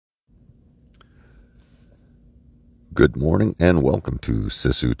Good morning and welcome to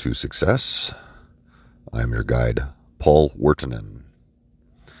Sisu to Success. I'm your guide, Paul Wurtenen.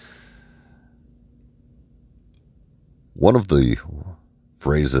 One of the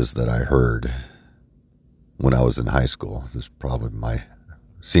phrases that I heard when I was in high school, this is probably my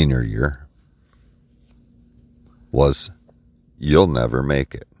senior year, was, "You'll never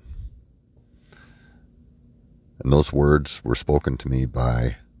make it." And those words were spoken to me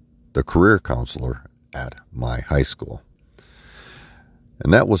by the career counselor at my high school.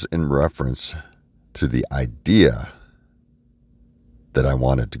 And that was in reference to the idea that I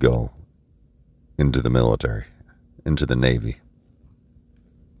wanted to go into the military, into the Navy.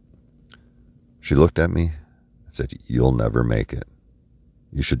 She looked at me and said, "You'll never make it.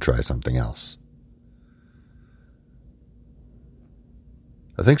 You should try something else."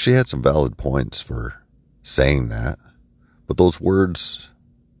 I think she had some valid points for saying that, but those words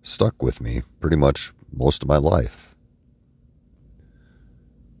stuck with me pretty much most of my life.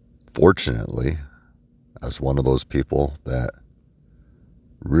 Fortunately, I was one of those people that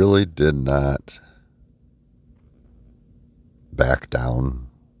really did not back down.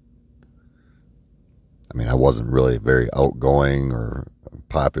 I mean, I wasn't really very outgoing or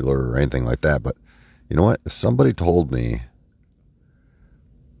popular or anything like that, but you know what? If somebody told me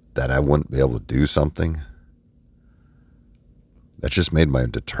that I wouldn't be able to do something, that just made my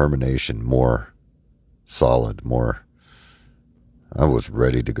determination more solid, I was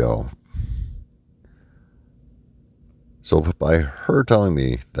ready to go. So by her telling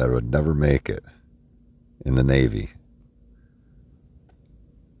me that I would never make it in the Navy,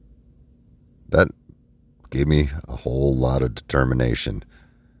 that gave me a whole lot of determination.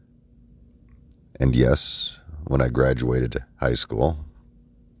 And yes, when I graduated high school,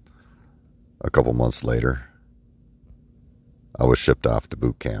 a couple months later, I was shipped off to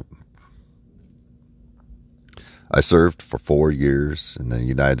boot camp. I served for 4 years in the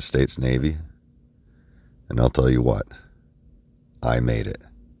United States Navy, and I'll tell you what, I made it.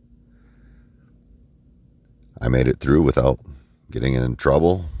 I made it through without getting in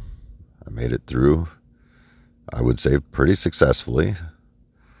trouble. I made it through, I would say, pretty successfully.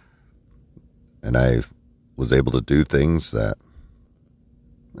 And I was able to do things that,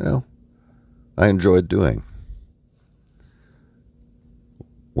 I enjoyed doing.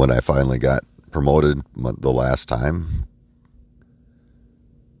 When I finally got promoted the last time,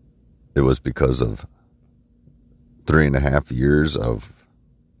 it was because of 3.5 years of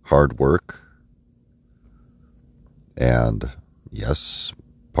hard work. And yes,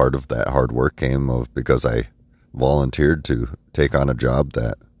 part of that hard work came because I volunteered to take on a job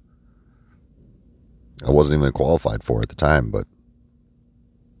that I wasn't even qualified for at the time, but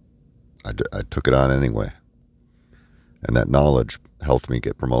I took it on anyway. And that knowledge helped me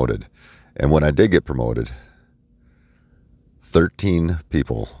get promoted. And when I did get promoted, 13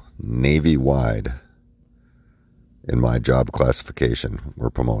 people, Navy-wide, in my job classification were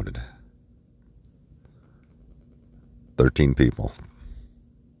promoted. 13 people.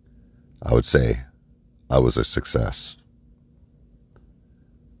 I would say I was a success.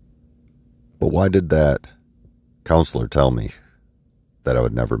 But why did that counselor tell me that I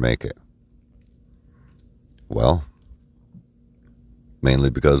would never make it? Well, mainly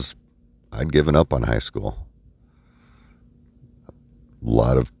because I'd given up on high school. A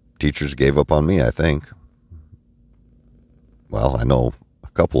lot of teachers gave up on me, I think. Well, I know a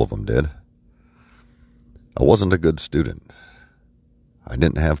couple of them did. I wasn't a good student. I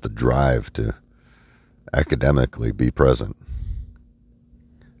didn't have the drive to academically be present.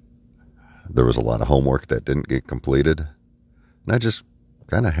 There was a lot of homework that didn't get completed, and I just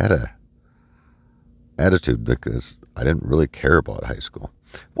kind of had a attitude because I didn't really care about high school.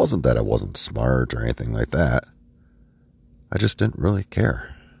 It wasn't that I wasn't smart or anything like that. I just didn't really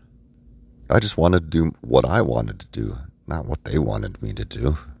care. I just wanted to do what I wanted to do, not what they wanted me to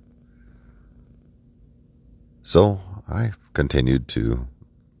do. So I continued to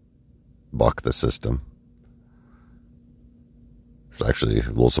buck the system. I was actually a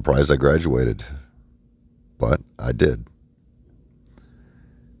little surprised I graduated, but I did.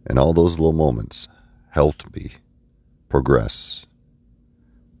 And all those little moments helped me progress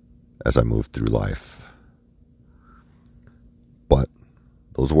as I moved through life. But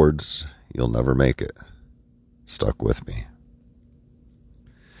those words, "You'll never make it," stuck with me.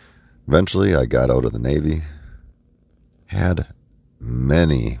 Eventually, I got out of the Navy, had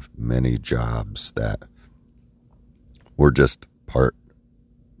many, many jobs that were just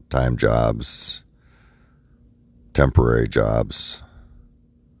part-time jobs, temporary jobs.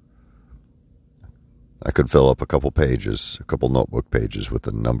 I could fill up a couple notebook pages with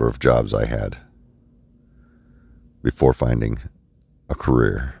the number of jobs I had. before finding a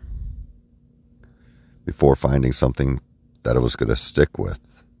career, before finding something that I was going to stick with.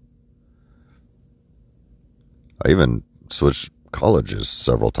 I even switched colleges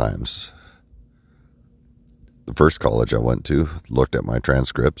several times. The first college I went to looked at my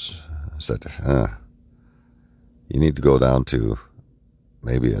transcripts, said, you need to go down to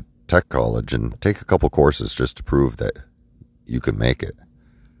maybe a tech college and take a couple courses just to prove that you can make it.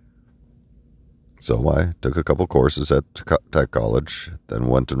 So I took a couple courses at tech college, then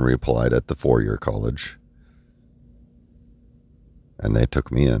went and reapplied at the four-year college. And they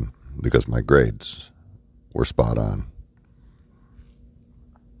took me in because my grades were spot on.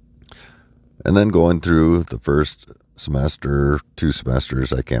 And then going through the first semester, 2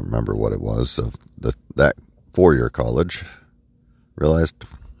 semesters, I can't remember what it was, of that four-year college, realized,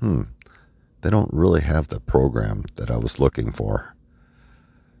 they don't really have the program that I was looking for.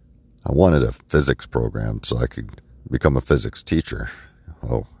 I wanted a physics program so I could become a physics teacher.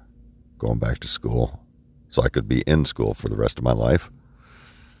 Going back to school so I could be in school for the rest of my life.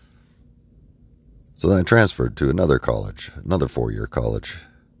 So then I transferred to another college, another four-year college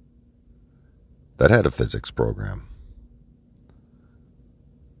that had a physics program.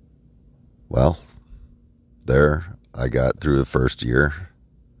 Well, there I got through the first year.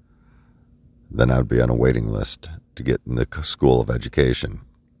 Then I'd be on a waiting list to get in the School of Education.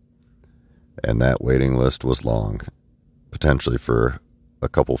 And that waiting list was long, potentially for a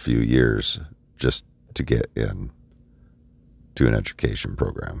couple few years just to get in to an education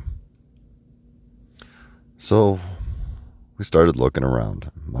program. So we started looking around.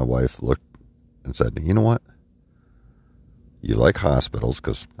 My wife looked and said, you know what? You like hospitals,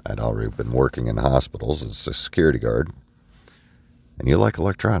 because I'd already been working in hospitals as a security guard, and you like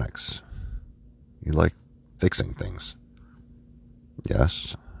electronics. You like fixing things.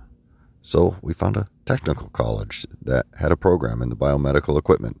 Yes. So we found a technical college that had a program in the biomedical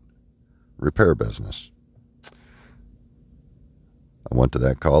equipment repair business. I went to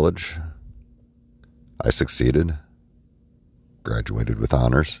that college. I succeeded, graduated with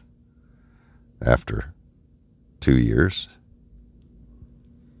honors after 2 years.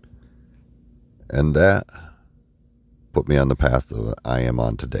 And that put me on the path that I am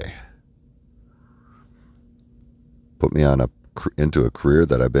on today. Put me on into a career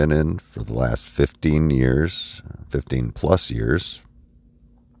that I've been in for the last 15 years, 15 plus years.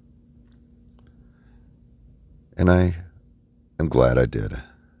 And I am glad I did.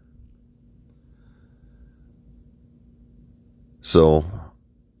 So,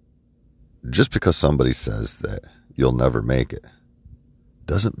 just because somebody says that you'll never make it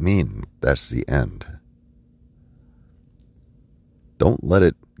doesn't mean that's the end. Don't let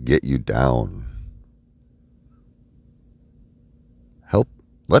it get you down.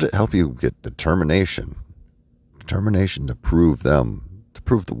 Let it help you get determination. Determination to prove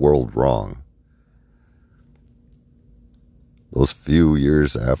the world wrong. Those few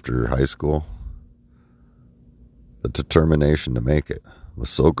years after high school, the determination to make it was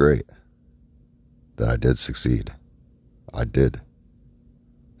so great that I did succeed. I did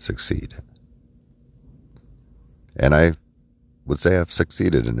succeed. And I would say I've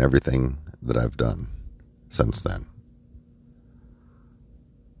succeeded in everything that I've done since then.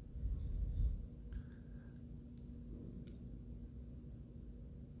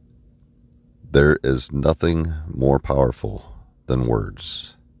 There is nothing more powerful than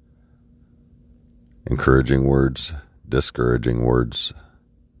words. Encouraging words, discouraging words.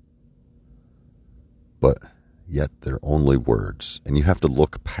 But yet they're only words, and you have to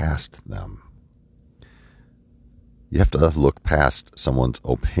look past them. You have to look past someone's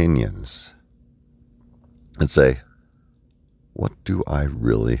opinions and say, what do I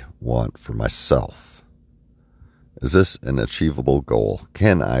really want for myself? Is this an achievable goal?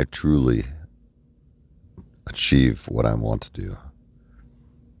 Can I truly achieve what I want to do?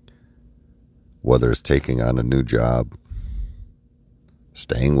 Whether it's taking on a new job,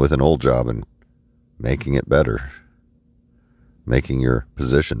 staying with an old job and making it better, making your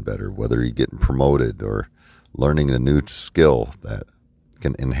position better, whether you're getting promoted or learning a new skill that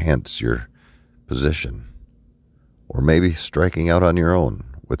can enhance your position, or maybe striking out on your own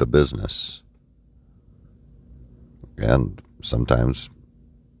with a business. And sometimes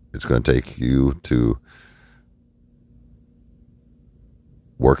it's going to take you to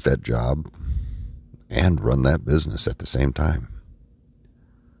work that job and run that business at the same time.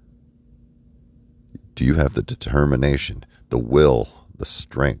 Do you have the determination, the will, the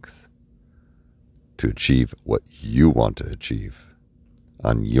strength to achieve what you want to achieve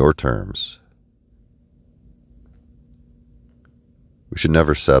on your terms? We should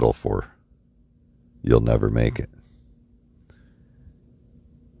never settle for, you'll never make it.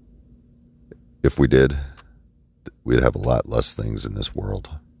 if we did, we'd have a lot less things in this world.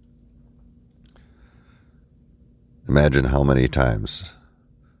 Imagine how many times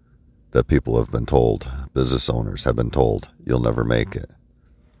that people have been told, business owners have been told, you'll never make it.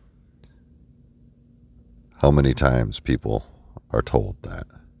 How many times people are told that.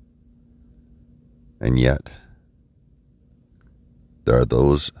 And yet, there are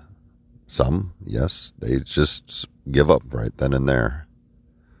those, some, yes, they just give up right then and there.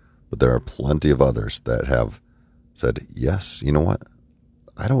 But there are plenty of others that have said, yes, you know what?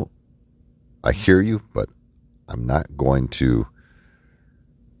 I hear you, but I'm not going to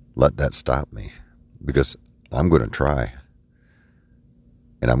let that stop me, because I'm going to try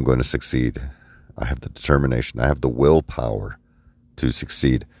and I'm going to succeed. I have the determination, I have the willpower to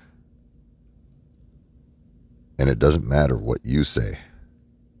succeed. And it doesn't matter what you say,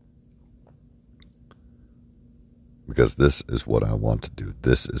 because this is what I want to do.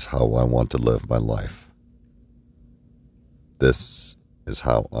 This is how I want to live my life. This is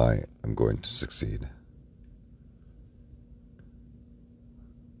how I am going to succeed.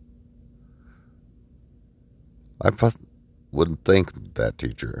 I wouldn't think that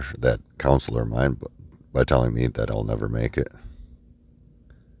teacher, that counselor of mine, by telling me that I'll never make it.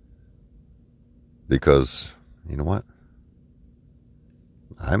 Because, you know what?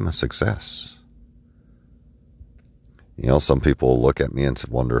 I'm a success. You know, some people look at me and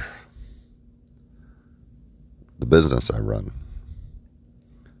wonder, the business I run,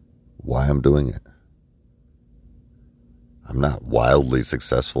 why I'm doing it. I'm not wildly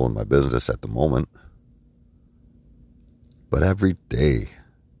successful in my business at the moment. But every day,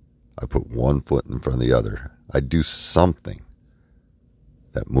 I put one foot in front of the other. I do something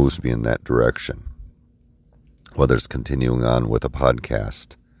that moves me in that direction. Whether it's continuing on with a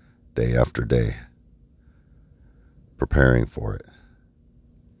podcast day after day, preparing for it.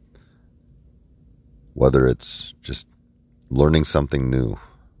 Whether it's just learning something new,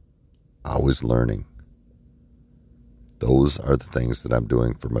 always learning. Those are the things that I'm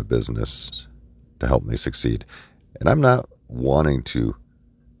doing for my business to help me succeed. And I'm not wanting to,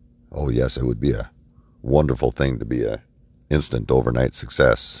 oh yes, it would be a wonderful thing to be a instant overnight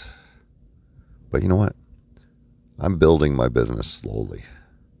success. But you know what? I'm building my business slowly.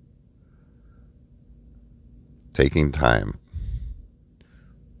 Taking time.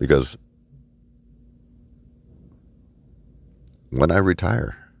 Because when I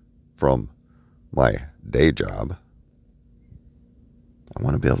retire from my day job, I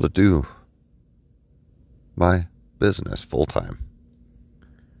want to be able to do my business full time.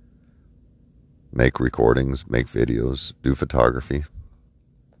 Make recordings, make videos, do photography.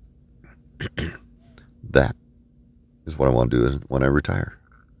 That is what I want to do when I retire.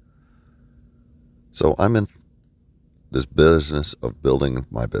 So I'm in this business of building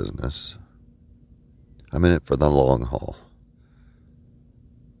my business. I'm in it for the long haul.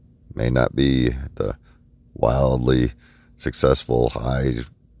 May not be the wildly successful, high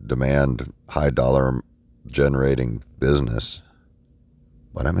demand, high dollar generating business,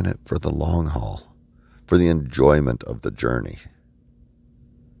 but I'm in it for the long haul, for the enjoyment of the journey.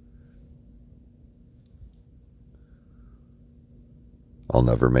 I'll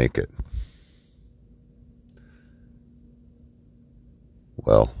never make it.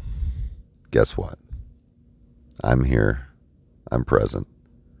 Well, guess what? I'm here, I'm present,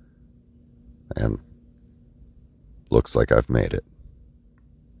 and looks like I've made it.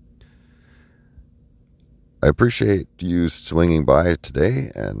 I appreciate you swinging by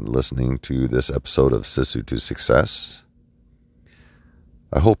today and listening to this episode of Sisu to Success.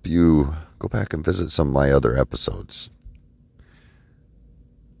 I hope you go back and visit some of my other episodes.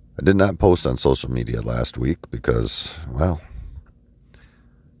 I did not post on social media last week because, well,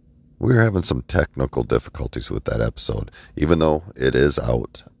 we were having some technical difficulties with that episode, even though it is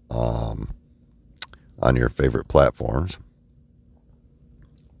out on your favorite platforms.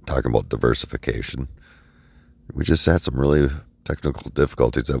 Talking about diversification. We just had some really technical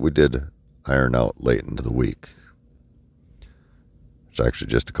difficulties that we did iron out late into the week. It's actually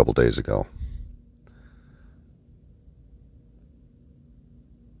just a couple days ago.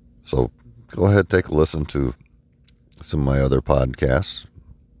 So go ahead, take a listen to some of my other podcasts.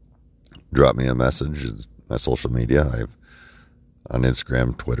 Drop me a message on my social media. I have on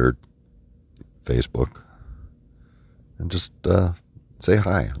Instagram, Twitter, Facebook. And just say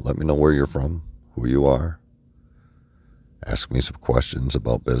hi. Let me know where you're from, who you are. Ask me some questions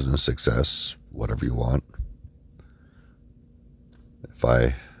about business success, whatever you want. If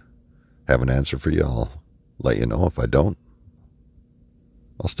I have an answer for you, I'll let you know. If I don't,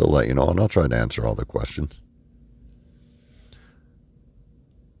 I'll still let you know, and I'll try to answer all the questions.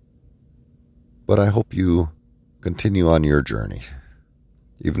 But I hope you continue on your journey.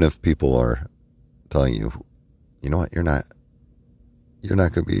 Even if people are telling you, you know what, you're not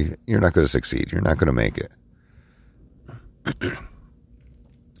going to succeed. You're not going to make it.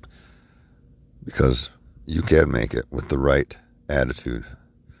 Because you can make it with the right attitude,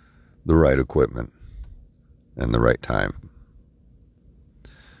 the right equipment, and the right time.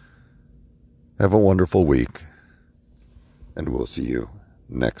 Have a wonderful week, and we'll see you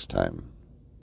next time.